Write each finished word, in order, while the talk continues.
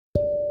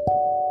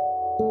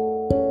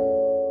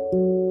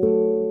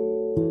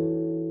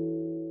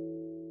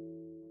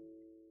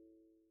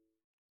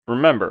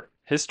Remember,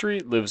 history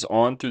lives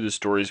on through the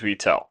stories we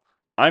tell.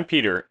 I'm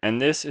Peter,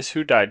 and this is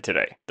Who Died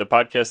Today, the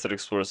podcast that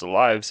explores the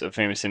lives of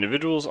famous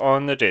individuals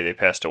on the day they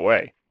passed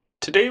away.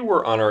 Today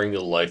we're honoring the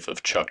life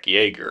of Chuck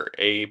Yeager,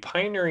 a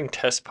pioneering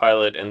test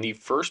pilot and the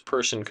first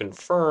person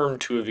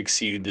confirmed to have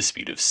exceeded the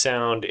speed of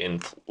sound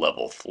in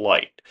level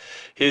flight.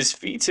 His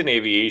feats in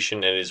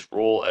aviation and his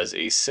role as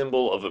a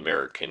symbol of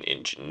American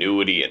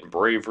ingenuity and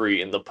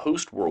bravery in the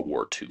post-World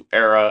War II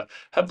era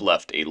have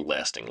left a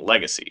lasting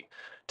legacy.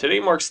 Today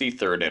marks the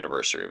third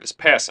anniversary of his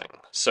passing,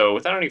 so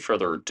without any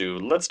further ado,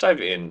 let's dive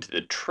into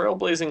the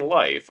trailblazing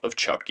life of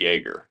Chuck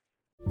Yeager.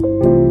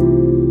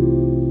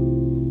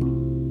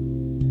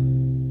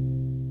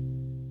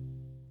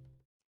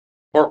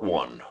 Part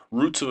 1,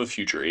 Roots of a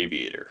Future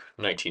Aviator,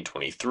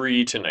 1923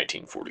 to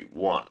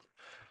 1941.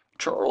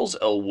 Charles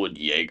Elwood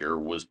Yeager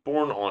was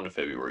born on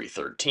February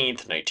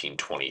 13th,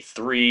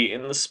 1923,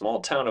 in the small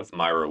town of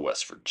Myra,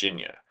 West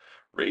Virginia.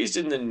 Raised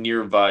in the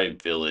nearby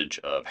village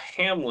of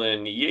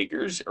Hamlin,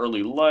 Yeager's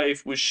early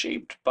life was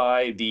shaped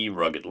by the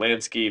rugged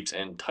landscapes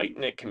and tight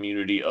knit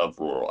community of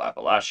rural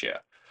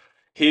Appalachia.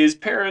 His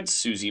parents,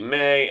 Susie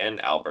May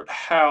and Albert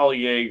Hal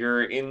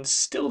Yeager,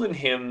 instilled in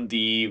him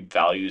the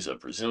values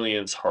of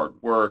resilience,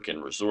 hard work,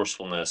 and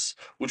resourcefulness,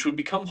 which would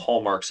become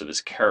hallmarks of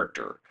his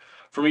character.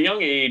 From a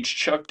young age,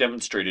 Chuck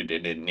demonstrated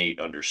an innate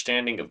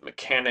understanding of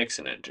mechanics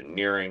and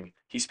engineering.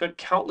 He spent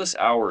countless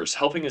hours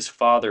helping his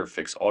father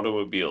fix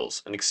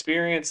automobiles, an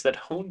experience that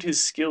honed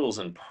his skills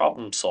in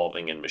problem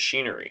solving and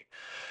machinery.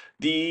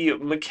 The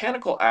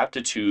mechanical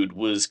aptitude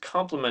was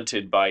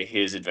complemented by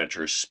his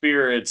adventurous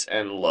spirits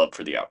and love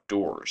for the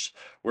outdoors,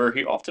 where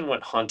he often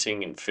went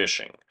hunting and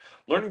fishing,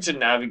 learning to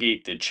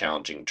navigate the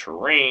challenging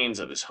terrains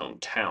of his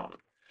hometown.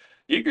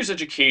 Yeager's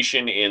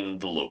education in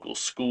the local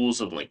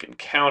schools of Lincoln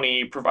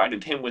County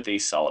provided him with a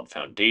solid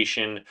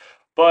foundation,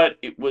 but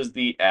it was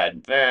the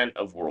advent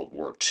of World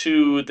War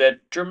II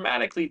that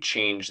dramatically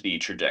changed the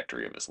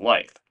trajectory of his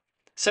life.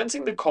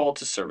 Sensing the call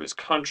to serve his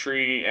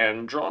country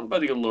and drawn by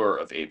the allure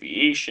of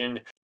aviation,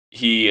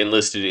 he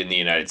enlisted in the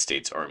United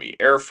States Army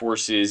Air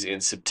Forces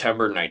in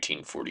September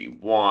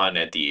 1941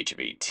 at the age of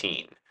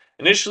 18.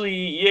 Initially,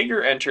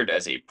 Yeager entered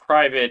as a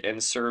private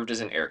and served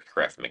as an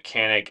aircraft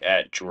mechanic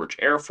at George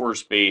Air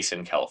Force Base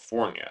in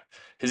California.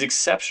 His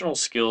exceptional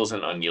skills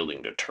and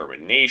unyielding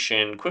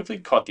determination quickly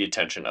caught the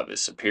attention of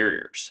his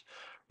superiors.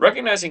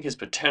 Recognizing his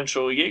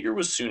potential, Yeager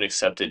was soon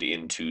accepted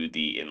into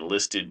the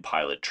enlisted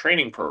pilot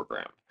training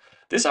program.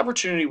 This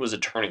opportunity was a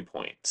turning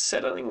point,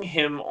 setting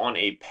him on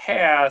a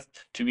path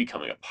to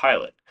becoming a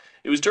pilot.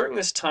 It was during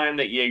this time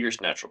that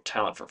Yeager's natural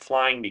talent for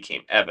flying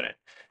became evident.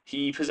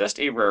 He possessed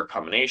a rare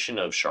combination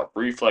of sharp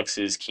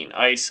reflexes, keen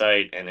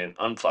eyesight, and an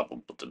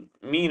unflappable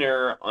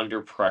demeanor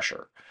under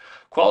pressure,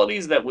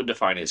 qualities that would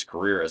define his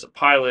career as a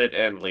pilot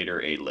and later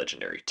a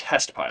legendary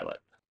test pilot.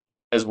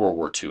 As World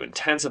War II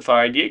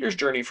intensified, Yeager's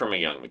journey from a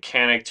young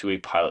mechanic to a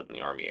pilot in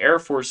the Army Air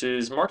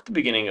Forces marked the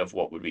beginning of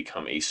what would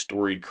become a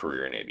storied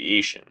career in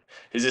aviation.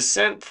 His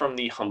ascent from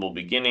the humble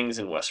beginnings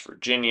in West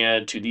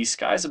Virginia to the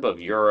skies above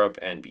Europe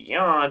and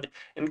beyond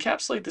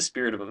encapsulate the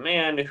spirit of a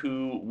man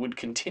who would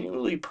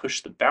continually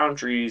push the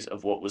boundaries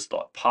of what was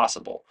thought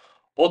possible,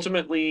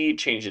 ultimately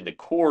changing the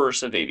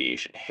course of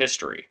aviation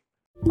history.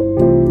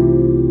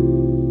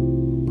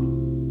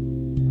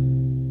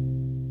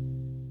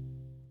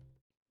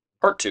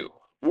 Part 2,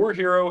 War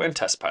Hero and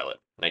Test Pilot,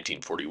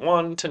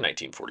 1941 to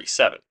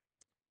 1947.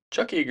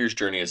 Chuck Yeager's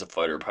journey as a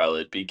fighter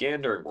pilot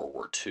began during World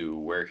War II,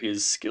 where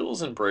his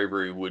skills and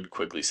bravery would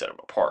quickly set him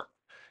apart.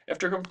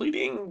 After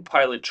completing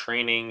pilot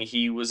training,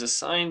 he was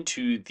assigned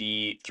to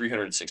the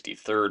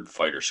 363rd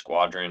Fighter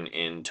Squadron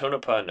in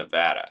Tonopah,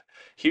 Nevada.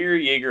 Here,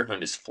 Yeager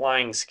honed his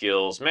flying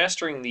skills,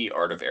 mastering the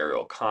art of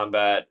aerial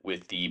combat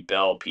with the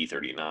Bell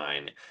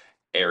P-39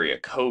 Area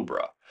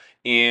Cobra.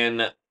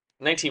 In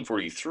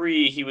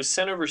 1943, he was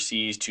sent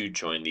overseas to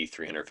join the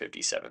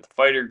 357th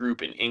Fighter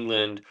Group in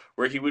England,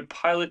 where he would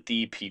pilot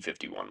the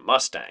P-51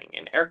 Mustang,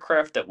 an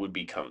aircraft that would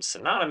become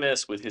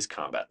synonymous with his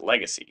combat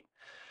legacy.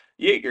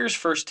 Yeager's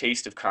first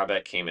taste of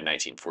combat came in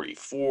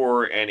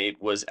 1944, and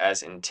it was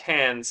as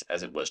intense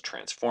as it was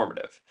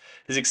transformative.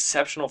 His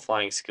exceptional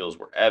flying skills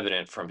were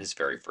evident from his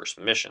very first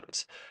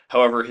missions.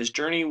 However, his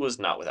journey was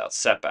not without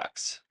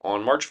setbacks.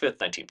 On March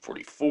 5th,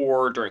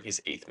 1944, during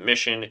his eighth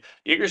mission,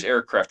 Yeager's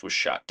aircraft was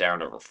shot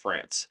down over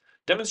France.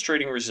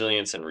 Demonstrating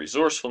resilience and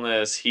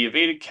resourcefulness, he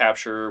evaded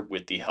capture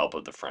with the help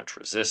of the French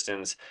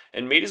resistance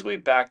and made his way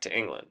back to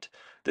England.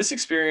 This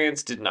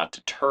experience did not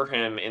deter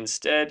him,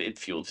 instead, it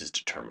fueled his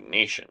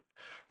determination.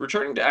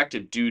 Returning to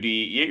active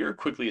duty, Yeager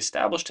quickly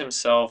established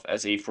himself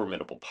as a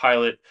formidable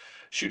pilot,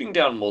 shooting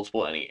down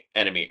multiple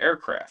enemy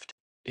aircraft.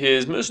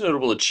 His most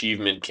notable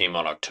achievement came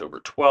on October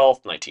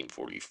 12,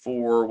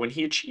 1944, when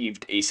he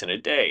achieved Ace in a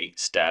Day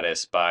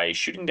status by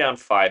shooting down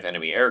 5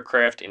 enemy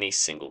aircraft in a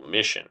single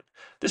mission.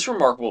 This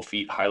remarkable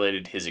feat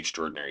highlighted his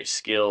extraordinary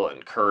skill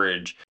and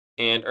courage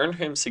and earned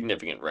him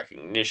significant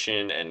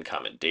recognition and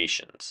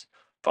commendations.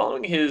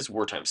 Following his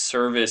wartime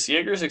service,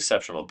 Yeager's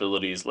exceptional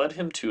abilities led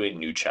him to a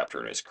new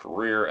chapter in his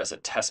career as a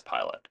test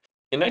pilot.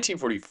 In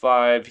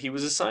 1945, he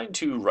was assigned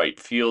to Wright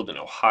Field in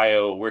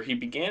Ohio, where he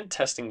began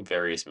testing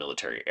various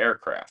military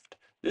aircraft.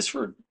 This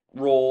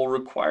role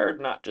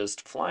required not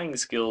just flying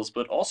skills,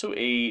 but also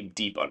a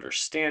deep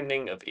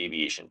understanding of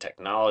aviation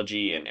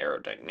technology and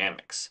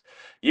aerodynamics.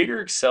 Yeager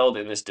excelled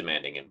in this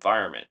demanding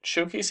environment,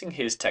 showcasing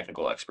his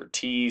technical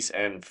expertise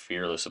and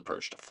fearless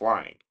approach to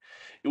flying.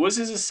 It was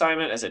his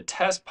assignment as a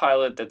test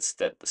pilot that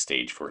set the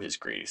stage for his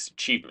greatest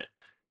achievement.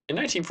 In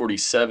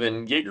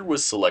 1947, Yeager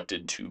was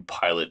selected to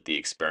pilot the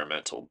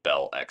experimental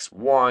Bell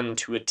X-1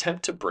 to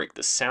attempt to break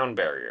the sound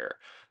barrier.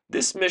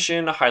 This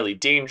mission, highly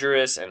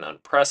dangerous and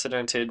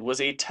unprecedented, was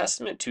a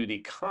testament to the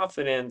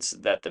confidence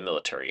that the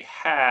military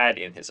had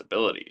in his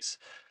abilities.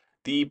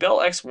 The Bell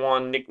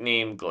X-1,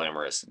 nicknamed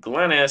Glamorous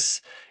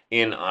Glennis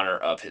in honor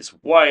of his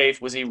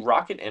wife, was a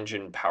rocket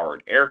engine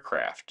powered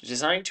aircraft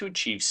designed to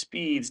achieve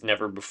speeds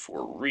never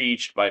before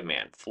reached by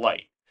manned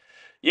flight.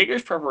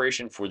 Yeager's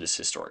preparation for this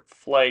historic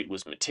flight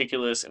was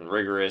meticulous and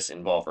rigorous,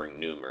 involving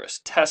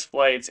numerous test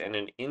flights and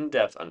an in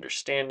depth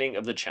understanding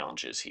of the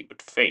challenges he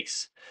would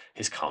face.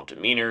 His calm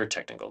demeanor,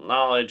 technical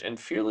knowledge, and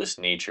fearless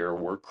nature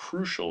were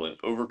crucial in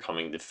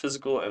overcoming the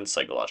physical and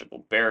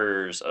psychological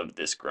barriers of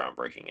this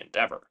groundbreaking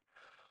endeavor.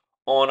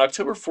 On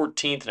October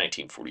 14th,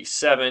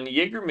 1947,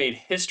 Yeager made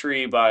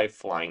history by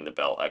flying the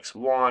Bell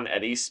X-1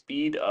 at a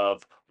speed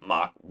of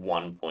Mach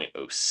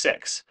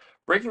 1.06,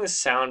 breaking the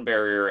sound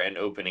barrier and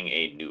opening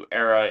a new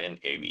era in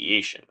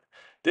aviation.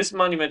 This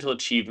monumental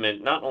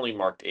achievement not only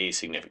marked a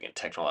significant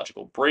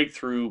technological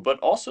breakthrough, but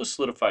also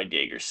solidified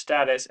Yeager's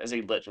status as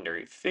a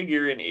legendary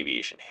figure in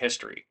aviation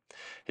history.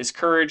 His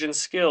courage and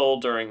skill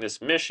during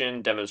this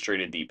mission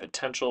demonstrated the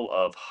potential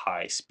of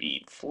high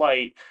speed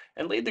flight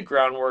and laid the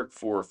groundwork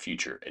for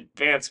future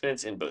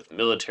advancements in both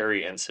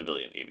military and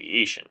civilian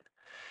aviation.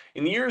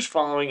 In the years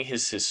following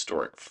his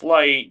historic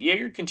flight,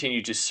 Yeager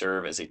continued to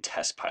serve as a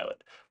test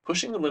pilot,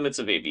 pushing the limits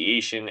of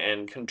aviation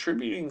and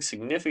contributing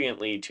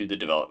significantly to the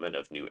development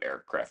of new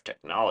aircraft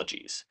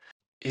technologies.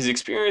 His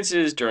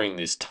experiences during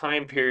this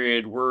time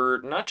period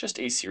were not just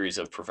a series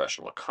of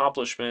professional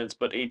accomplishments,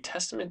 but a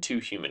testament to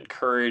human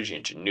courage,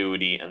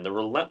 ingenuity, and the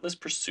relentless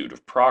pursuit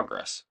of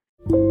progress.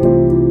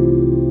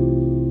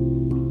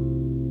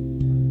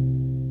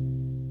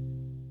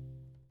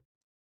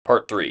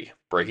 Part 3,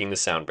 Breaking the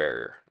Sound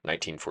Barrier,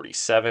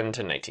 1947 to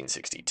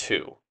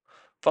 1962.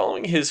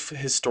 Following his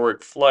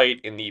historic flight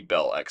in the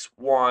Bell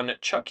X-1,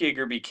 Chuck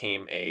Yeager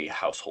became a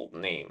household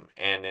name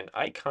and an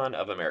icon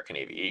of American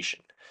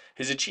aviation.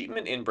 His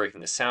achievement in breaking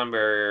the sound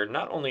barrier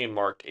not only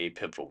marked a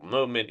pivotal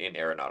moment in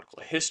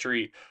aeronautical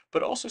history,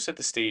 but also set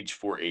the stage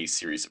for a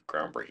series of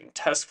groundbreaking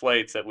test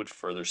flights that would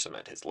further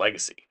cement his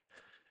legacy.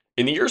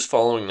 In the years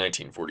following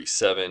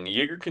 1947,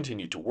 Yeager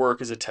continued to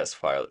work as a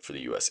test pilot for the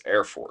U.S.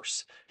 Air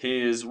Force,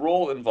 his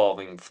role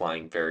involving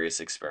flying various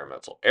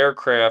experimental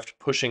aircraft,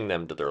 pushing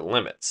them to their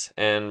limits,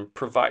 and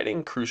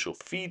providing crucial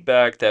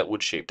feedback that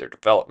would shape their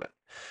development.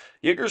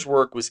 Yeager's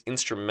work was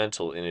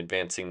instrumental in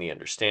advancing the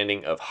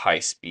understanding of high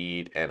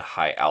speed and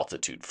high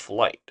altitude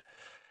flight,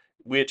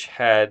 which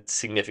had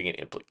significant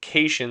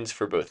implications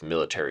for both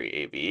military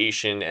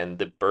aviation and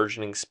the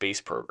burgeoning space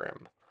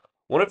program.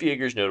 One of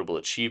Yeager's notable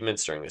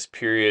achievements during this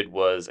period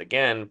was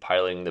again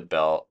piloting the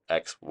Bell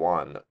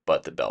X-1,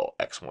 but the Bell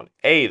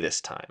X-1A this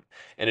time,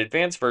 an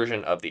advanced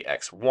version of the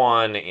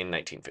X-1 in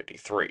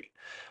 1953.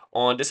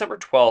 On December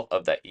 12th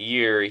of that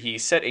year, he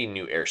set a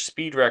new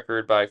airspeed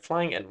record by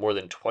flying at more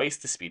than twice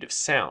the speed of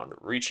sound,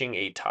 reaching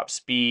a top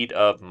speed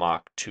of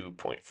Mach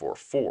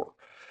 2.44.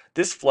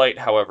 This flight,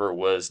 however,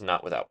 was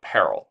not without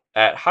peril.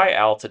 At high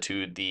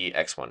altitude, the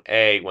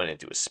X-1A went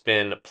into a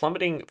spin,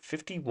 plummeting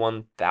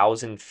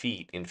 51,000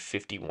 feet in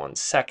 51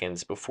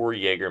 seconds before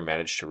Yeager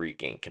managed to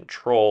regain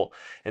control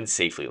and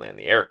safely land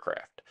the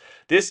aircraft.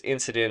 This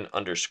incident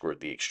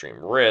underscored the extreme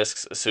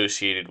risks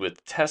associated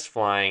with test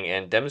flying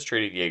and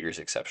demonstrated Yeager's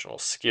exceptional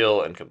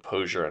skill and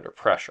composure under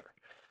pressure.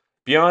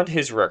 Beyond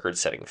his record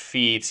setting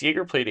feats,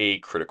 Yeager played a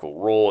critical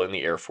role in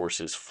the Air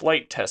Force's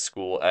flight test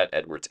school at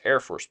Edwards Air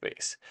Force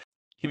Base.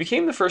 He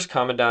became the first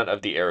commandant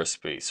of the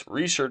Aerospace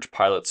Research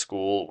Pilot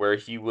School, where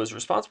he was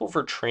responsible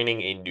for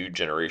training a new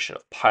generation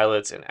of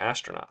pilots and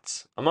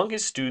astronauts. Among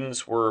his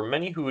students were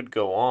many who would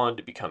go on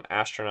to become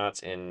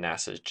astronauts in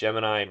NASA's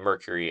Gemini,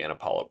 Mercury, and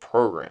Apollo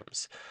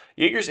programs.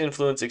 Yeager's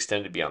influence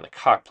extended beyond the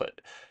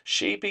cockpit,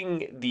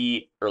 shaping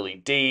the early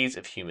days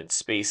of human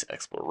space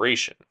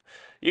exploration.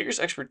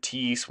 Yeager's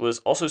expertise was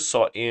also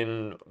sought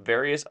in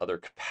various other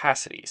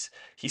capacities.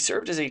 He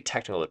served as a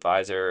technical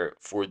advisor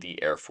for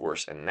the Air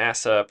Force and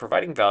NASA,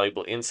 providing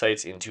valuable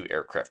insights into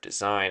aircraft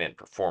design and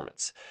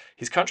performance.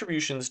 His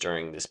contributions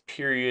during this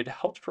period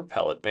helped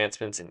propel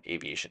advancements in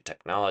aviation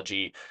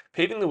technology,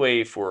 paving the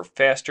way for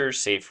faster,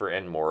 safer,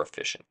 and more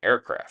efficient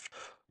aircraft.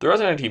 Throughout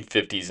the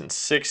 1950s and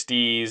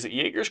 60s,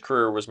 Yeager's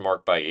career was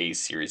marked by a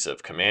series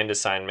of command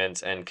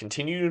assignments and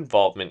continued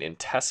involvement in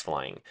test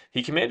flying.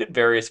 He commanded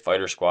various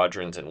fighter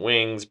squadrons and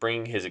wings,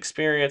 bringing his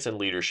experience and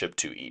leadership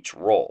to each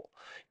role.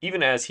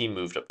 Even as he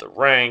moved up the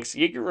ranks,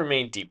 Yeager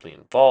remained deeply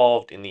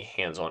involved in the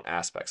hands on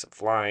aspects of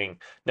flying,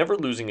 never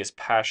losing his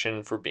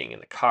passion for being in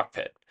the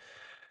cockpit.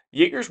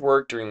 Yeager's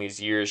work during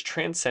these years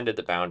transcended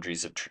the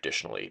boundaries of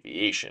traditional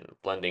aviation,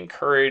 blending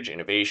courage,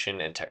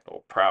 innovation, and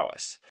technical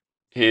prowess.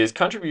 His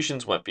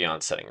contributions went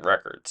beyond setting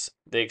records.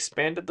 They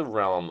expanded the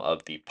realm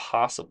of the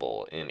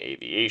possible in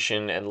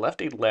aviation and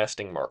left a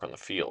lasting mark on the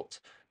field.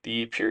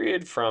 The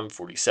period from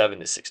 47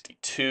 to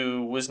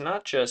 62 was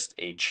not just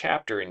a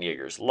chapter in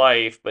Yeager's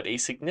life, but a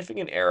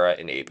significant era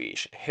in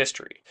aviation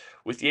history,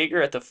 with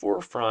Yeager at the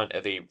forefront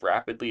of a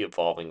rapidly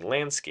evolving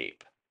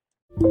landscape.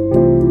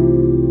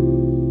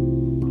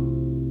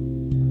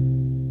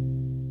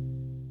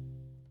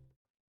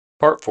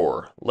 Part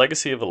 4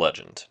 Legacy of a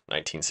Legend,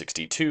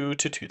 1962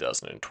 to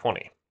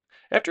 2020.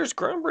 After his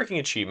groundbreaking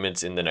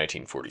achievements in the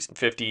 1940s and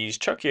 50s,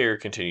 Chuck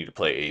Yeager continued to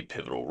play a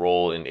pivotal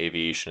role in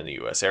aviation in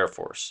the U.S. Air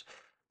Force.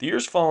 The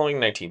years following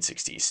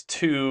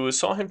 1962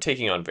 saw him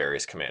taking on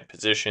various command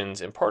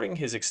positions, imparting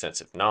his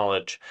extensive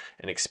knowledge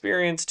and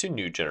experience to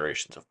new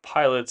generations of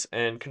pilots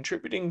and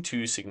contributing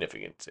to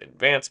significant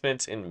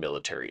advancements in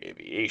military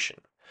aviation.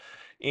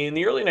 In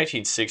the early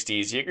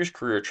 1960s, Yeager's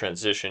career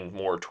transitioned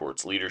more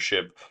towards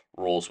leadership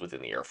roles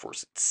within the Air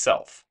Force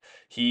itself.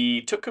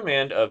 He took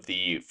command of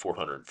the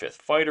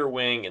 405th Fighter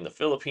Wing in the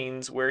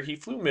Philippines, where he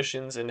flew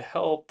missions and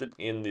helped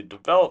in the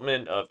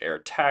development of air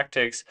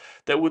tactics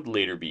that would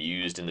later be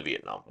used in the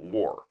Vietnam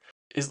War.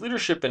 His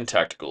leadership and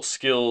tactical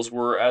skills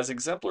were as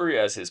exemplary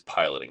as his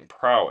piloting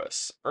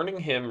prowess,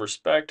 earning him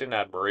respect and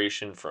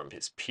admiration from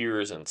his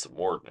peers and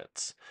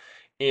subordinates.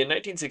 In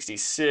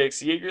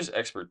 1966, Yeager's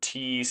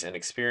expertise and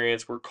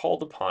experience were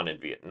called upon in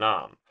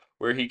Vietnam,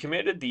 where he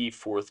commanded the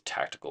 4th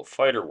Tactical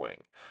Fighter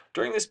Wing.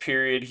 During this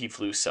period, he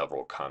flew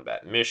several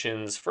combat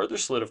missions, further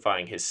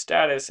solidifying his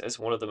status as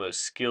one of the most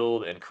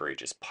skilled and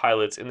courageous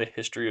pilots in the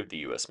history of the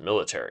U.S.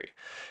 military.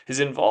 His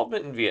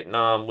involvement in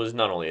Vietnam was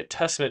not only a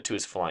testament to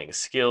his flying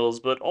skills,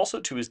 but also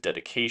to his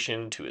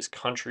dedication to his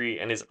country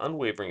and his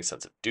unwavering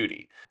sense of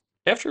duty.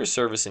 After his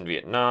service in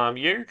Vietnam,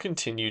 Yeager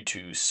continued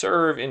to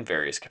serve in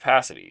various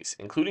capacities,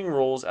 including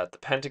roles at the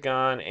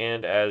Pentagon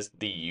and as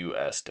the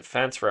U.S.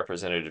 Defense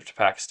Representative to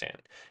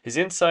Pakistan. His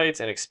insights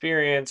and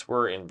experience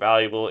were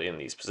invaluable in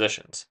these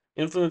positions,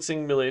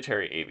 influencing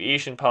military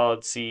aviation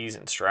policies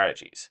and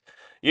strategies.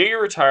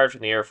 Yeager retired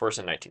from the Air Force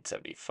in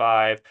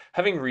 1975,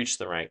 having reached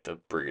the rank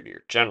of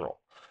Brigadier General.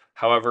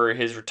 However,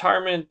 his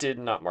retirement did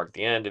not mark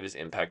the end of his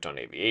impact on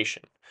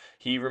aviation.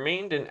 He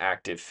remained an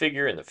active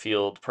figure in the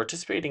field,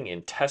 participating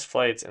in test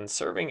flights and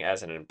serving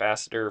as an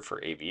ambassador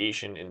for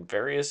aviation in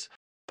various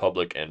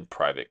public and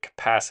private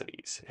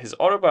capacities. His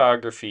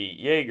autobiography,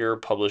 Yeager,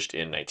 published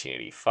in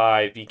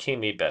 1985,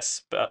 became a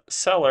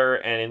bestseller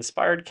and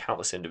inspired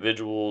countless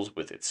individuals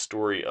with its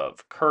story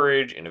of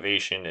courage,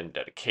 innovation, and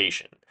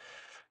dedication.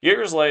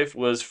 Yeager's life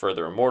was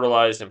further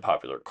immortalized in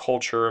popular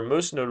culture,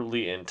 most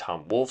notably in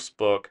Tom Wolfe's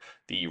book,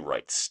 The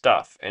Right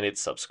Stuff, and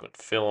its subsequent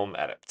film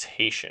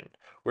adaptation,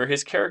 where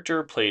his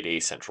character played a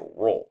central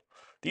role.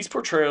 These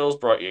portrayals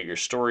brought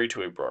Yeager's story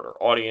to a broader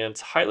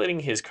audience,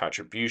 highlighting his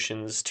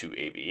contributions to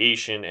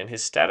aviation and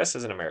his status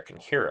as an American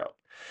hero.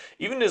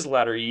 Even in his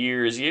latter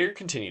years, Yeager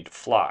continued to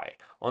fly.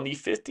 On the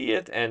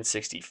 50th and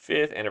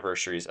 65th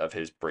anniversaries of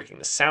his breaking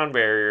the sound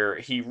barrier,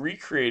 he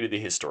recreated the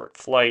historic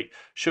flight,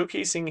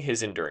 showcasing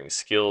his enduring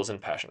skills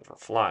and passion for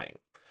flying.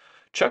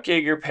 Chuck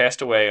Yeager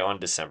passed away on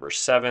December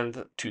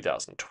 7th,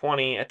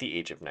 2020, at the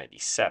age of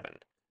 97.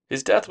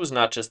 His death was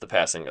not just the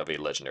passing of a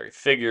legendary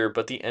figure,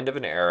 but the end of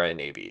an era in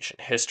aviation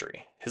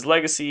history. His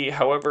legacy,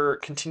 however,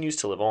 continues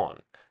to live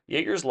on.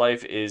 Yeager's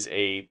life is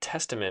a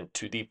testament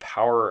to the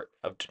power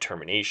of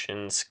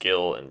determination,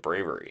 skill, and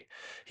bravery.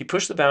 He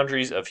pushed the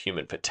boundaries of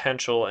human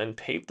potential and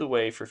paved the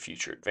way for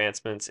future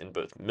advancements in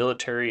both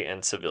military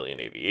and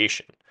civilian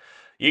aviation.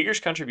 Yeager's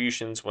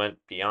contributions went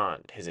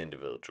beyond his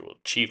individual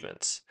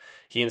achievements.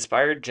 He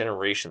inspired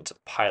generations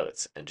of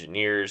pilots,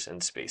 engineers,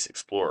 and space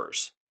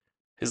explorers.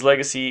 His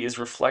legacy is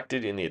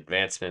reflected in the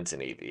advancements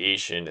in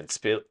aviation and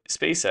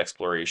space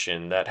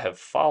exploration that have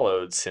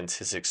followed since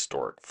his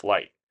historic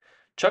flight.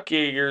 Chuck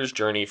Yeager's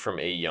journey from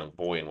a young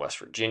boy in West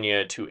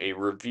Virginia to a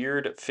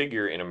revered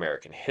figure in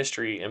American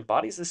history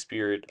embodies the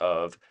spirit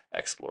of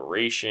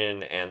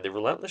exploration and the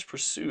relentless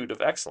pursuit of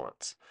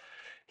excellence.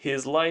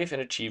 His life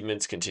and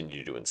achievements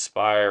continue to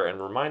inspire and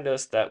remind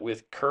us that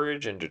with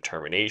courage and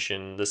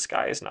determination, the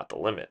sky is not the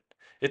limit.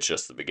 It's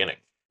just the beginning.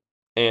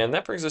 And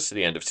that brings us to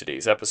the end of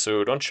today's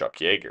episode on Chuck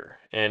Yeager,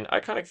 an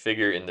iconic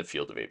figure in the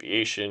field of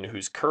aviation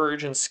whose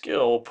courage and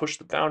skill pushed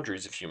the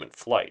boundaries of human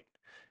flight.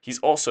 He's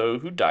also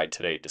who died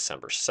today,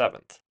 December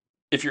 7th.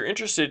 If you're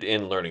interested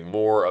in learning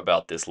more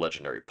about this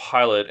legendary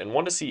pilot and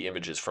want to see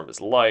images from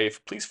his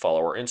life, please follow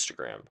our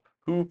Instagram,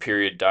 who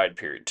period died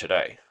period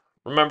today.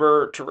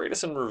 Remember to rate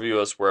us and review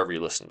us wherever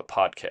you listen to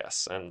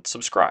podcasts, and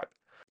subscribe.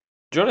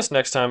 Join us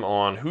next time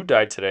on Who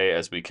Died Today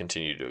as we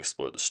continue to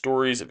explore the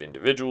stories of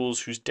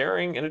individuals whose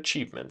daring and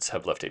achievements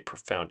have left a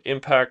profound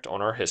impact on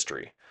our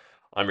history.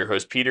 I'm your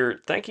host, Peter,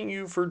 thanking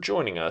you for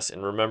joining us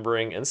in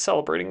remembering and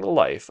celebrating the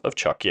life of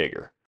Chuck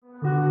Yeager.